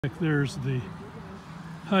There's the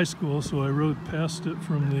high school, so I rode past it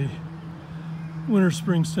from the Winter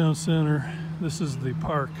Springs Town Center. This is the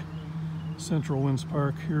park, Central Winds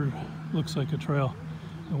Park. Here looks like a trail.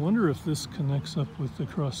 I wonder if this connects up with the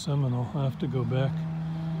Cross Seminole. I'll have to go back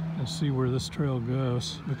and see where this trail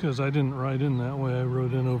goes, because I didn't ride in that way. I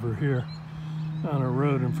rode in over here on a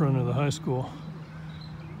road in front of the high school.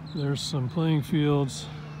 There's some playing fields.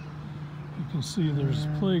 You can see there's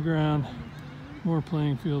a playground. More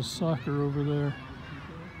playing fields, soccer over there.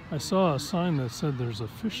 I saw a sign that said there's a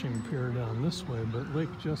fishing pier down this way, but Lake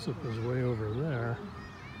Jessup is way over there.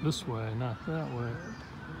 This way, not that way.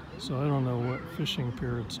 So I don't know what fishing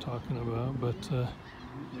pier it's talking about, but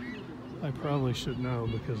I probably should know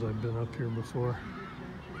because I've been up here before.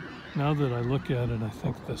 Now that I look at it, I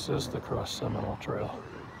think this is the Cross Seminole Trail.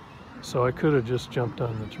 So I could have just jumped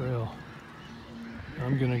on the trail.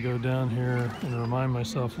 I'm gonna go down here and remind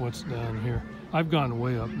myself what's down here. I've gone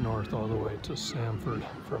way up north all the way to Sanford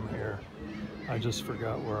from here. I just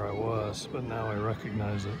forgot where I was, but now I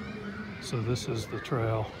recognize it. So this is the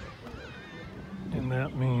trail, and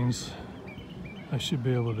that means I should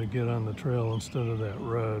be able to get on the trail instead of that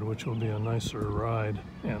road, which will be a nicer ride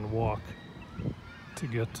and walk to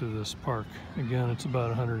get to this park. Again, it's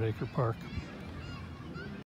about a 100-acre park.